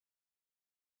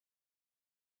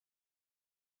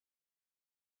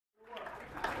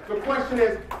The question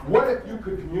is, what if you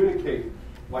could communicate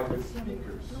like the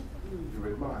speakers you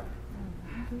admire?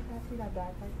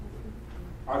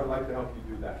 I'd like to help you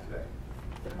do that today.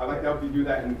 I'd like to help you do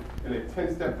that in a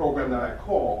 10-step program that I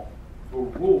call the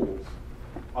Rules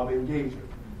of Engagement.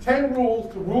 10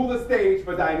 rules to rule the stage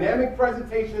for dynamic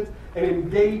presentations and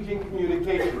engaging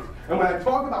communications. And when I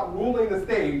talk about ruling the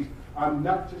stage, I'm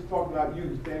not just talking about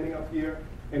you standing up here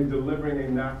and delivering a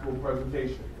natural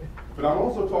presentation, but I'm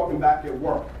also talking back at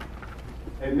work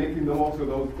and making the most of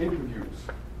those interviews,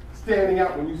 standing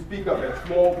out when you speak up at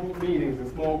small group meetings and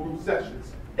small group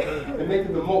sessions, and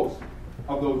making the most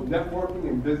of those networking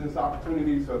and business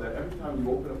opportunities so that every time you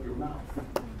open up your mouth,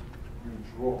 you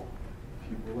draw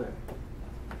people in.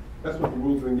 That's what the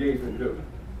rules of engagement do.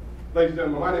 Ladies and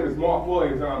gentlemen, my name is Marc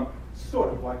Williams, and I'm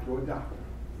sort of like your doctor.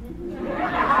 You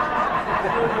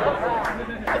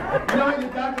know when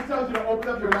your doctor tells you to open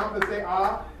up your mouth and say,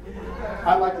 ah?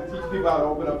 I like to teach people how to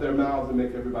open up their mouths and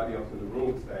make everybody else in the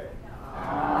room say,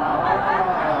 ah.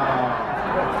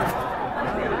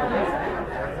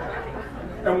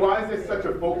 And why is there such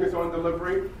a focus on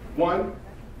delivery? One,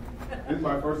 this is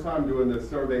my first time doing this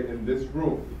survey in this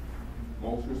room.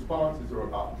 Most responses are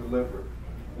about delivery.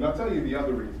 And I'll tell you the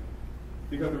other reason.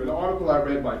 Because of an article I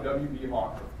read by W.B.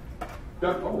 Harper.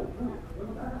 W.B.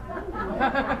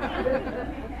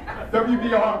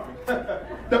 Harper.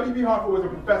 W.B. Harper was a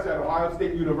professor at Ohio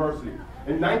State University.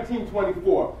 In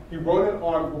 1924, he wrote an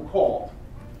article called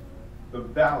The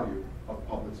Value of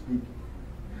Public Speaking.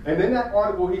 And in that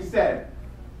article, he said,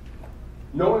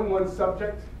 knowing one's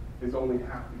subject is only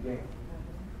half the game.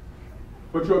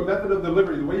 But your method of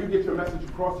delivery, the way you get your message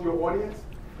across to your audience,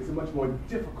 is a much more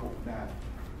difficult matter.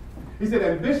 He said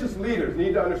ambitious leaders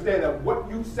need to understand that what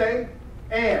you say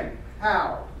and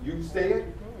how you say it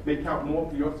may count more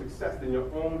for your success than your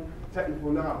own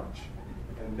technical knowledge.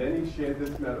 And then he shared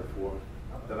this metaphor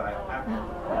that I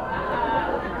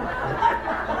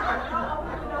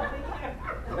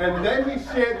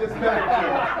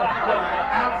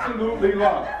absolutely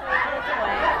love.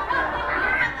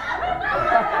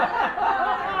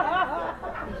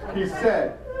 He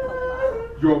said,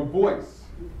 your voice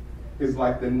is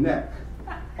like the neck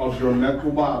of your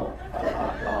mental bottle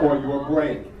or your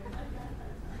brain.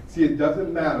 See, it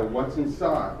doesn't matter what's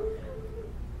inside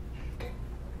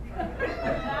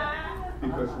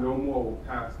because no more will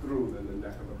pass through than the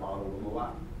neck of the bottle will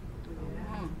allow.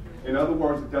 In other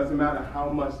words, it doesn't matter how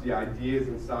much the ideas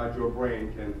inside your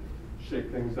brain can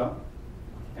shake things up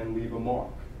and leave a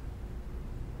mark.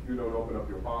 If you don't open up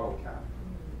your bottle cap,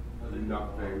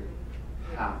 nothing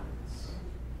happens.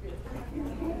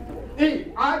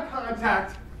 E, eye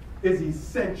contact is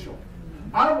essential.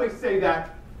 I always say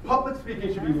that public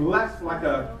speaking should be less like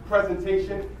a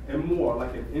presentation and more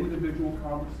like an individual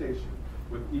conversation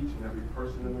with each and every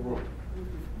person in the room.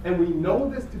 And we know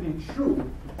this to be true,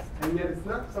 and yet it's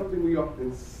not something we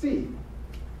often see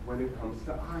when it comes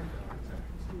to eye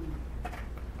contact.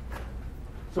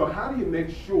 So how do you make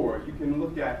sure you can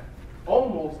look at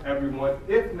almost everyone,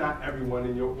 if not everyone,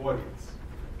 in your audience?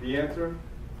 The answer,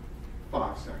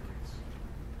 5 seconds.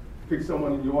 Pick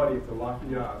someone in your audience and lock in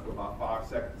your eyes for about 5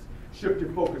 seconds. Shift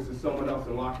your focus to someone else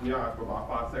and lock in your eyes for about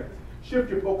 5 seconds. Shift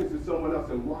your focus to someone else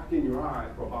and lock in your eyes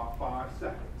for about 5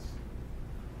 seconds.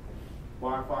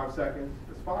 Why 5 seconds?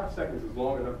 Because 5 seconds is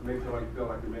long enough to make somebody feel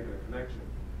like you're making a connection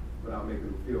without making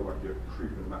them feel like you're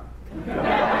creeping them out.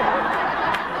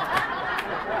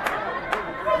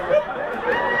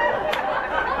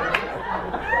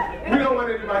 We don't want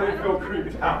anybody to feel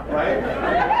creeped out, right?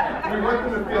 We want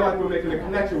them to feel like we're making a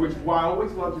connection, which is why I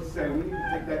always love to say we need to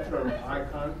take that term eye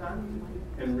contact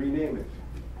and rename it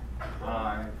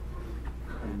eye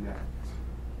connect.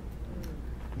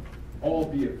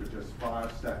 Albeit for just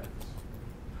 5 seconds.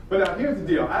 But now here's the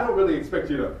deal. I don't really expect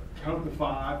you to count to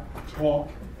 5, talk,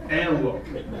 and look.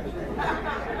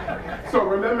 So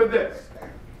remember this.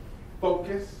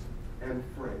 Focus and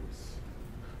phrase.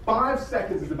 5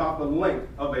 seconds is about the length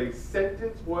of a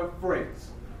sentence or a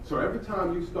phrase. So every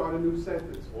time you start a new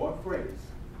sentence or a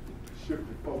phrase, shift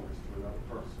your focus to another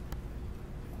person.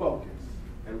 Focus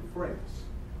and phrase.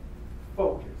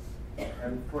 Focus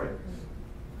and phrase.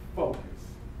 Focus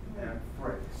and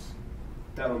phrase.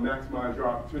 That'll maximize your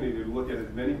opportunity to look at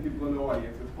as many people in the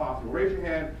audience as possible. Raise your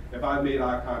hand if I've made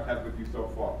eye contact with you so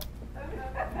far.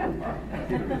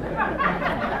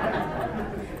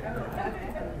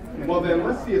 Well then,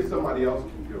 let's see if somebody else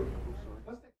can